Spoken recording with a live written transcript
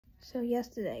So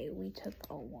yesterday we took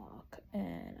a walk,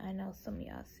 and I know some of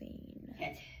y'all seen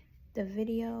the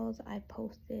videos I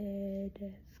posted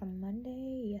from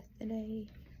Monday, yesterday,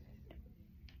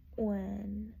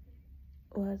 when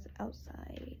I was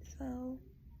outside. So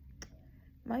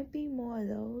might be more of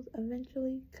those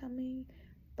eventually coming,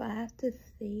 but I have to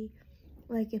see,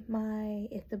 like,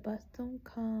 if the bus don't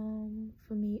come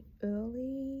for me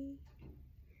early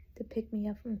to pick me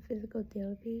up from physical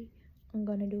therapy, I'm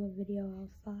gonna do a video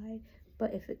outside.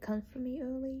 But if it comes for me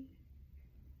early,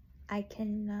 I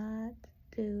cannot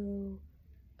do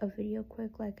a video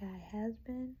quick like I has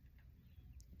been.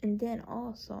 And then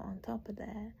also on top of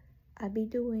that, I be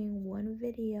doing one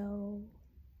video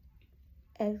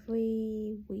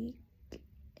every week,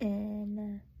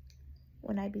 and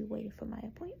when I be waiting for my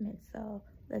appointment. So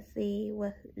let's see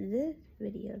what this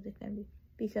video is gonna be,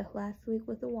 because last week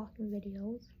was the walking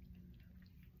videos,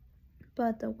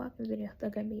 but the walking videos are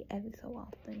gonna be every so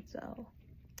often. So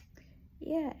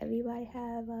yeah, everybody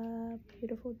have a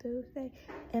beautiful Tuesday,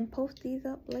 and post these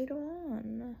up later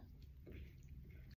on.